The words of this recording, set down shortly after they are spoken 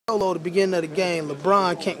At the beginning of the game,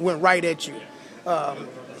 LeBron went right at you.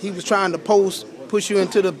 He was trying to push you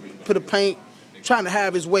into the paint, trying to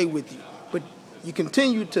have his way with you. But you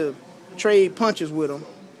continued to trade punches with him,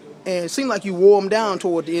 and it seemed like you wore him down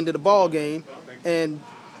toward the end of the ball game. And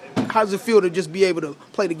how does it feel to just be able to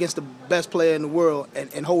play against the best player in the world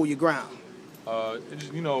and hold your ground?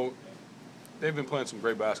 They've been playing some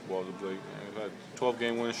great basketball as of late. They've had a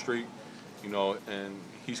 12-game winning streak, and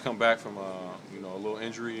he's come back from a little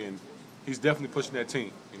injury, and he's definitely pushing that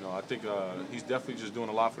team. I think he's definitely just doing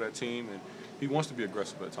a lot for that team, and he wants to be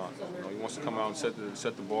aggressive at times. He wants to come out and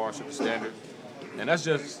set the bar, set the standard, and that's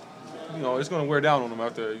just, it's going to wear down on him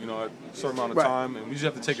after, a certain amount of time, and we just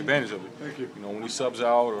have to take advantage of it. Thank you. When he subs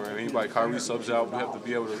out or anybody, Kyrie subs out, we have to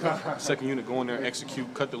be able to, second unit, go in there,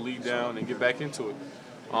 execute, cut the lead down, and get back into it.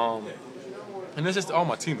 And it's just all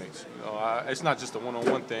my teammates. It's not just a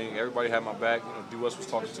one-on-one thing. Everybody had my back. D-West was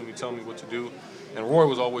talking to me, telling me what to do, and Roy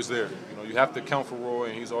was always there. You have to account for Roy,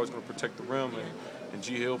 and he's always going to protect the rim. And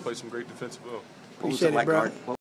G Hill played some great defensive. Appreciate it, bro.